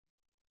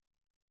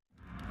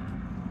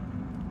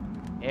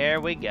Here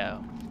we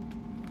go.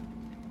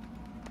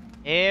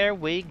 Here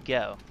we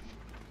go.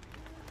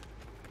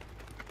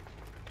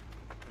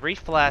 3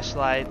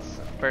 flashlights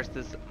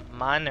versus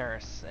my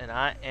nurse, and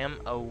I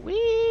am a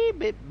wee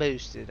bit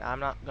boosted. I'm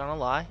not gonna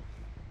lie.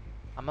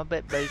 I'm a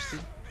bit boosted.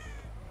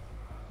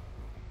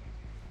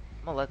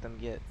 I'm gonna let them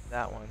get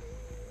that one.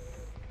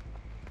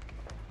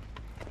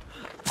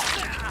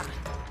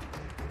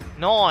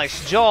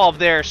 Nice job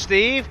there,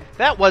 Steve.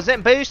 That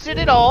wasn't boosted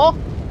at all.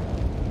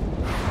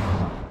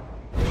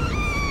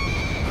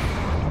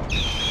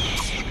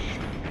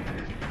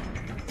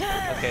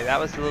 Okay, that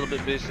was a little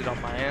bit boosted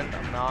on my end.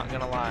 I'm not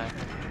gonna lie.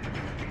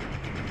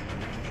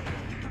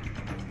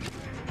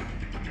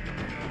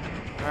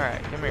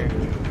 Alright, come here.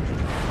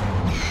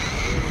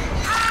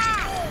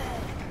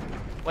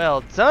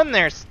 Well done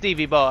there,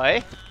 Stevie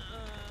boy.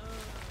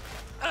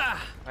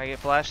 I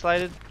get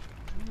flashlighted?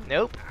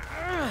 Nope.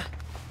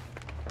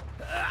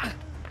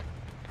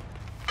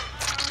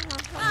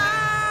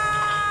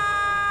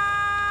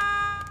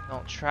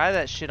 Don't try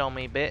that shit on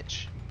me,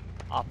 bitch.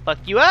 I'll fuck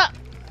you up.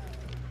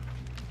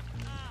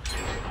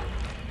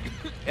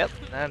 Yep,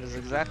 that is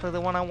exactly the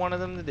one I wanted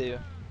them to do.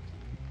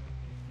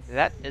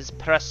 That is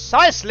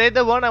precisely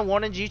the one I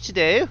wanted you to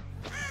do.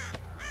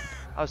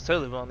 I was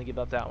totally willing to give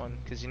up that one,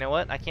 because you know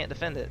what? I can't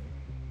defend it.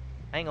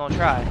 I ain't gonna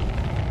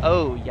try.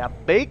 Oh, ya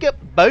big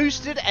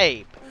boosted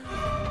ape.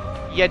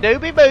 You do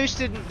be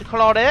boosted,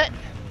 Claudette.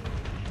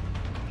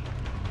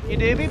 You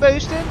do be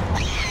boosted.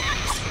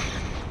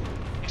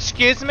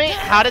 Excuse me?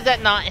 How did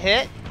that not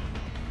hit?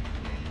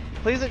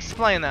 Please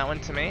explain that one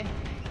to me.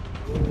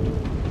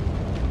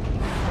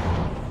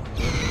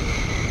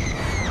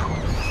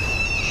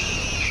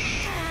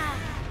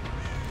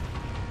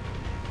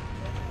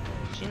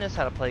 She knows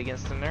how to play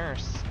against the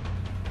nurse.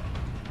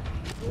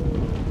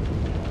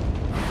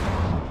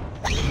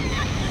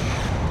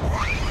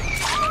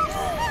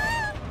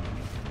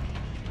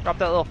 Drop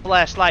that little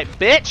flashlight,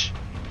 bitch!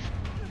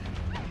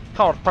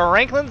 Called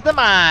Franklin's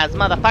demise,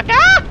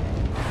 motherfucker!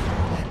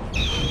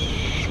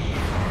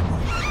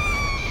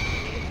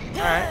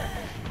 Alright.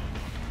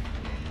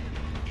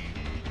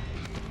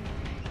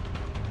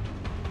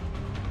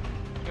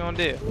 What you gonna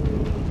do?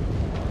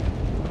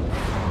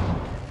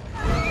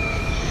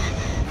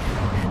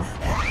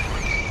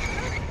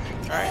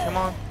 Alright, come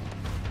on.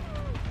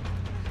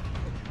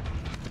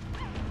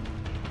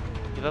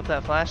 Give up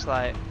that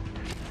flashlight.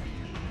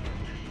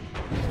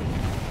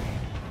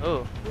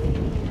 Ooh.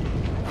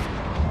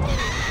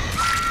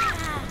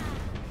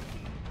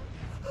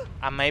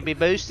 I may be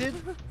boosted,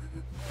 but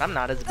I'm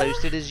not as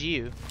boosted as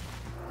you.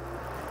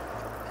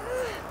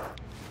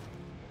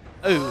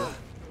 Ooh.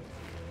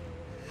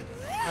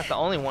 Not the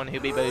only one who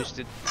be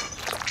boosted.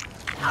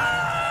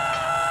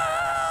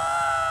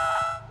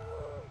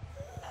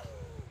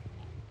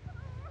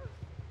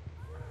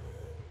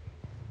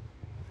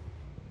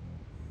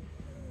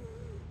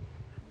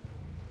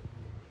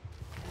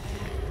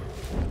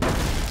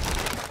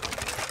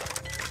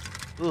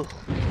 Ooh.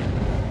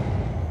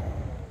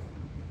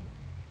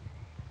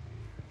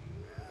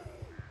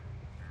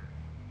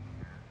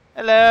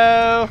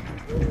 Hello.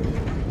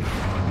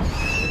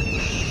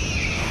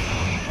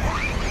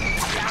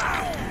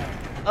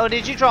 Oh,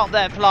 did you drop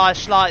that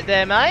flashlight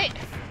there, mate?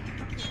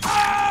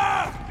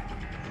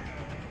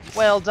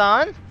 Well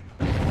done.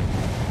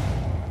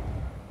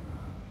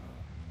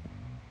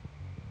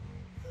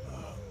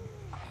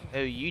 Oh,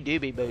 you do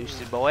be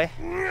boosted, boy.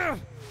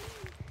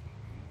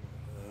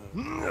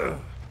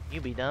 You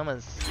be dumb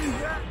as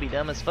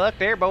fuck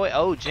there, boy.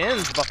 Oh,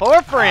 gens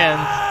before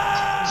friends.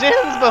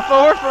 Gens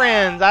before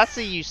friends. I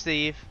see you,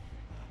 Steve.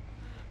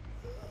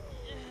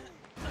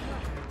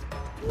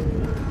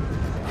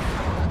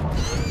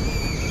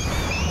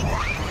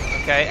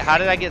 Okay, how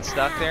did I get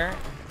stuck there?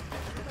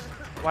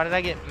 Why did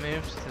I get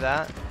moved to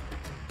that?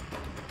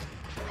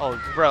 Oh,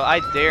 bro, I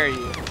dare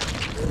you.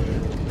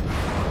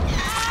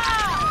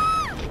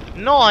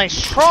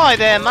 Nice try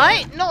there,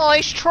 mate.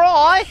 Nice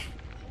try.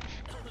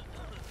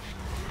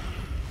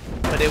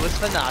 But it was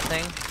for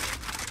nothing.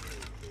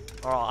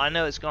 Oh, I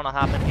know it's gonna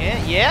happen here.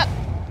 Yep.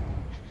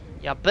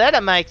 You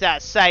better make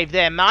that save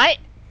there, mate.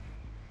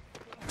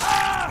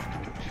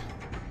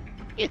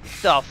 Get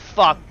the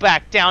fuck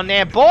back down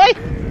there, boy.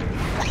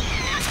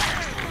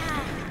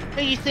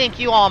 Who you think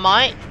you are,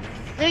 mate?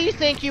 Who you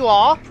think you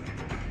are?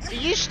 Are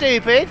you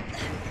stupid?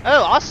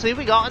 Oh, I see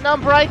we got an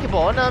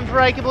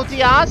unbreakable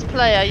Diaz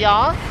player,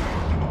 y'all.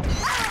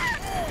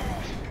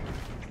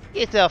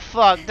 Get the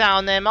fuck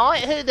down there,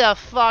 mate. Who the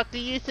fuck do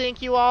you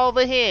think you are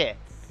over here?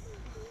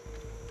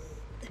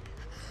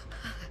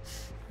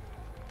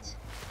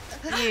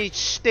 You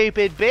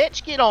stupid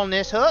bitch. Get on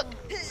this hook.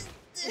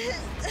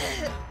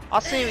 I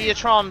see what you're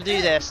trying to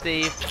do there,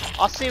 Steve.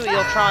 I see what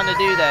you're trying to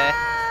do there.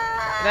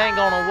 It ain't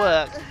gonna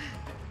work.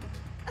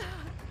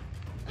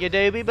 You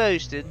do be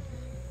boosted.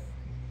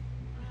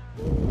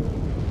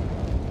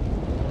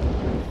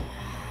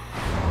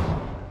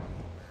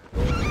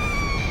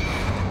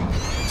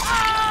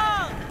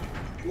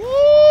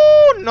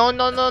 Woo! No,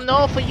 no, no,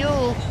 no for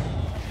you.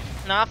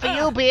 Not for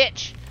you,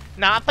 bitch.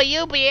 Not for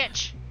you,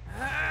 bitch.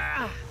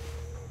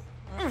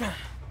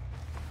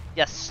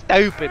 You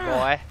stupid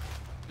boy.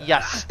 You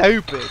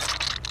stupid.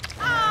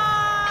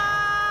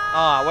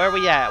 Oh, where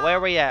we at? Where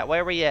we at?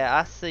 Where we at?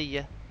 I see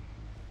you.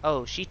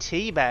 Oh, she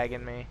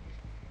teabagging me.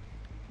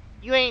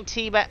 You ain't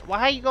teabag. Why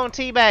how you gonna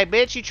teabag,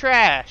 bitch? You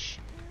trash.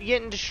 You're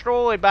getting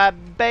destroyed by a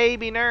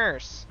baby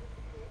nurse.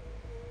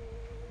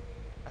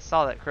 I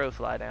saw that crow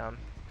fly down.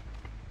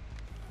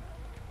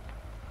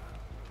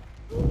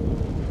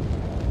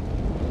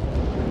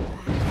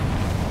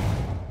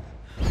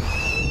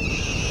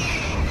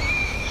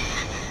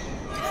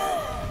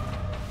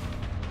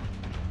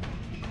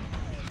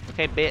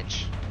 Okay,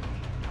 bitch.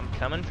 I'm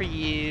coming for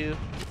you.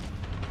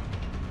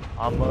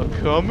 I'm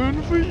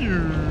a-coming for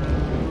you.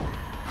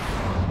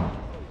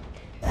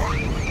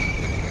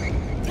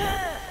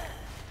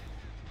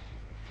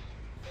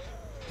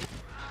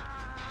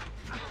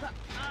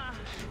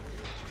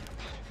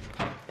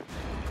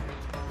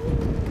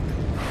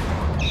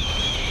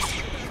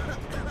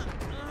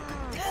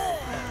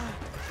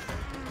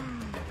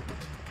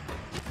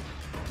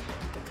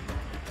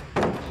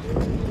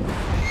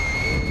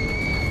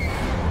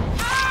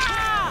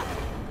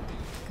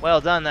 Well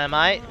done there,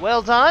 mate.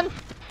 Well done.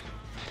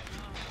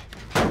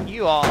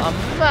 You are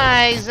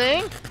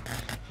amazing.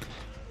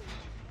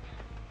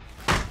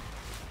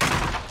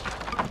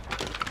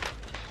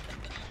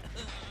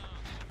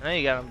 I know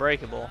you got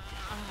Unbreakable,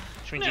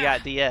 which means you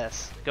got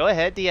DS. Go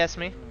ahead, DS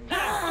me.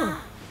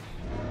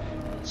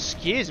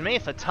 Excuse me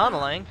for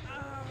tunneling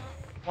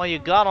while you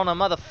got on a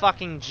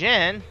motherfucking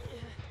gen.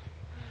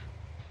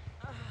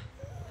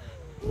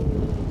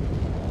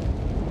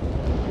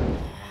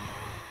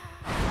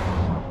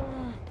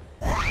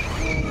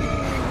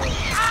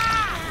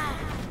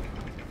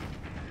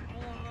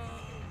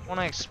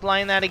 Wanna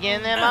explain that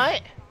again there,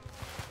 mate?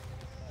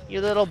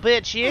 You little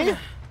bitch, you.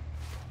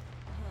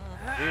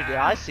 Dude,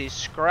 I see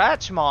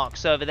scratch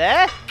marks over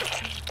there.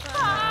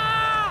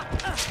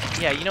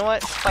 Yeah, you know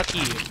what? Fuck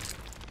you.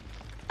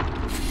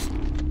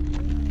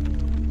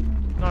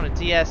 You're gonna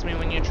DS me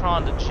when you're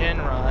trying to gen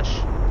rush.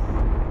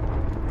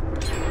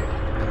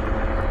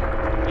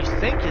 You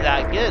think you're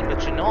that good,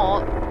 but you're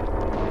not.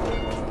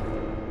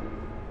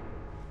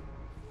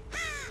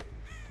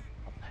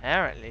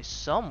 Apparently,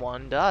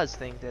 someone does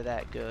think they're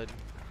that good.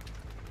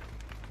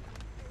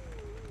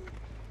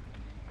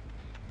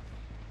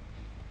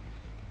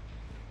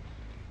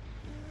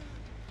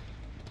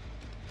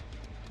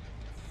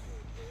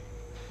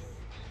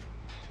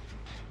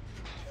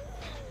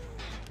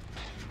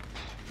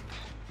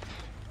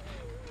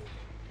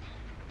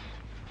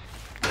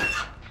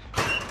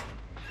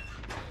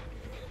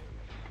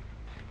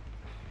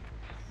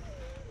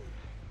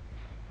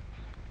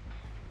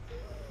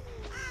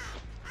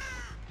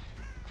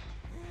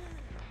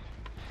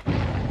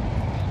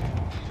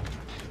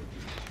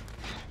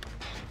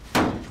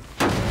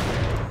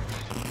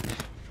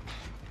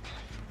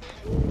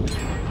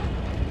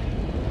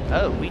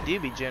 Oh, we do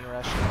be gen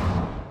rushing.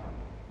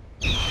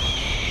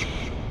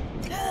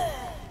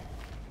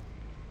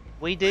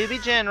 We do be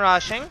gen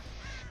rushing.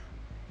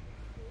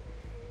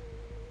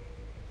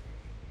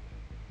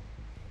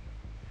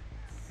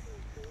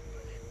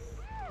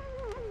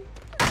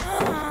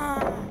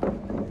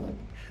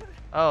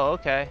 Oh,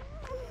 okay.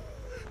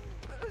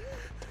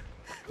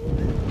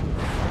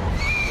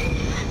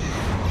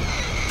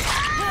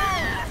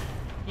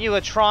 You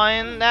were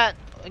trying that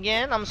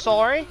again? I'm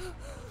sorry.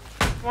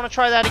 Want to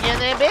try that again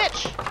there,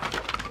 bitch?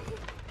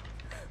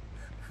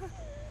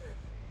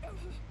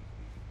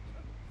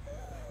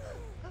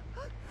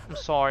 I'm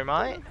sorry,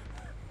 mate.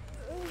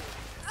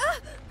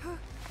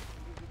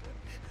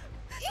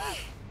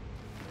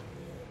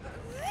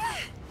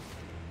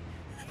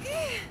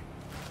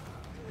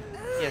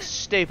 You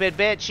stupid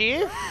bitch,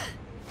 you.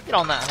 Get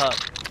on that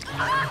hook.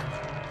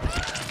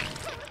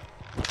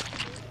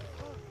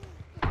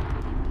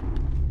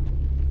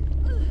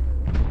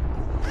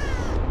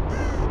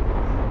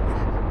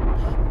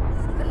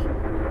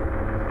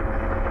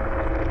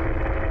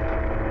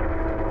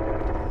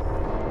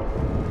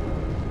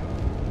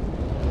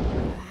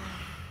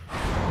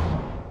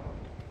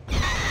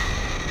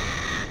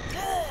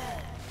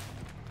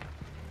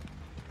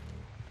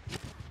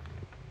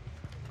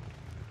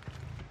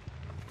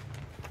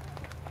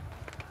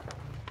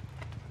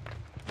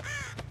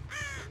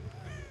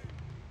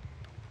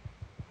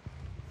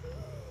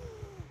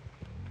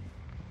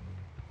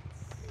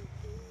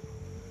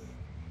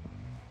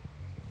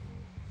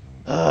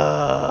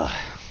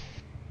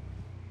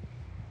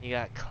 You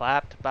got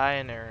clapped by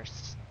a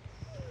nurse.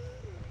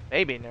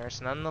 Baby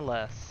nurse,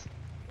 nonetheless.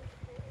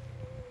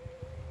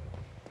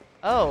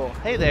 Oh,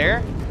 hey there.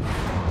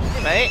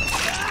 Hey, mate.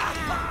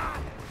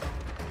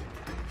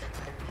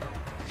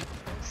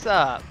 What's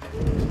up?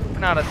 We're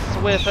not a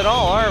SWF at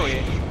all, are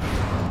we?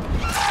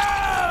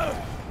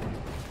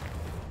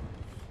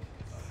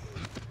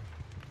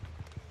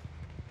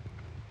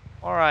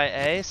 Alright,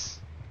 Ace.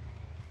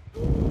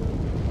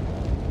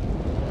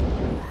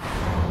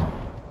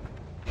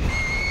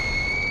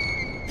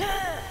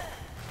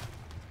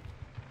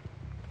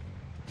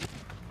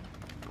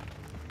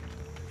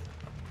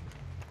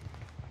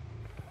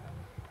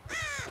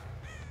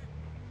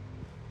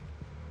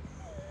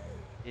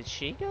 Did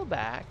she go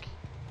back?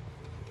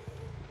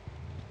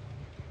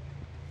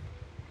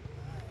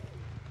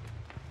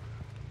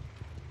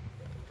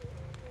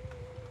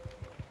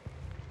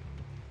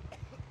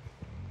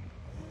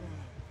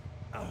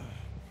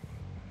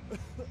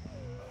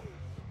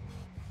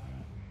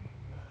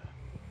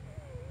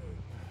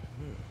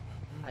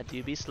 I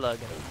do be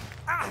slugging.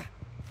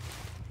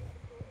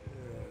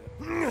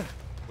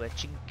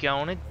 What you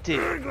gonna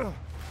do?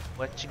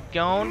 What you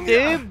gonna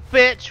do,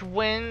 bitch,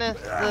 when this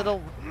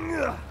little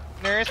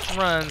nurse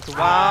runs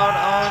wild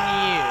on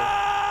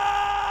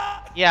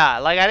you? Yeah,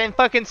 like I didn't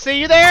fucking see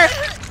you there?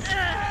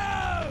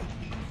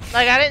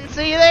 Like I didn't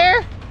see you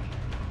there?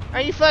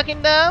 Are you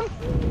fucking dumb?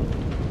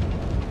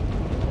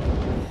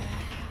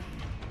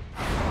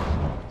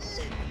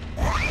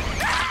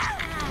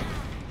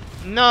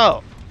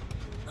 No.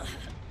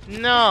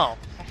 No.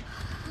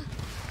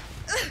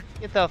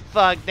 Get the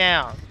fuck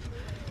down.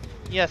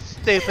 You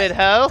stupid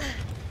hoe.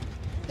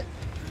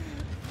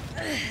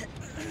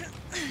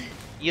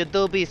 You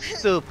do be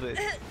stupid.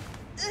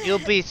 You'll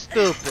be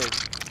stupid.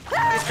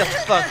 Get the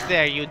fuck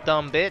there, you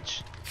dumb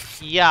bitch.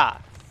 Yeah.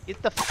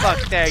 Get the fuck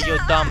there, you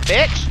dumb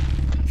bitch.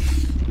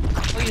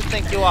 Who do you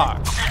think you are?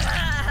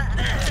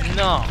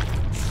 No.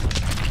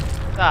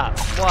 Stop.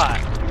 What?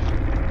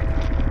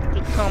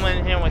 You come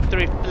in here with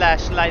 3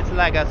 flashlights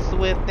like a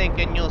SWF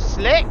thinking you're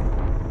slick?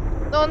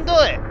 Don't do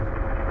it.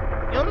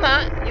 You're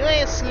not. You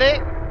ain't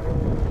slick.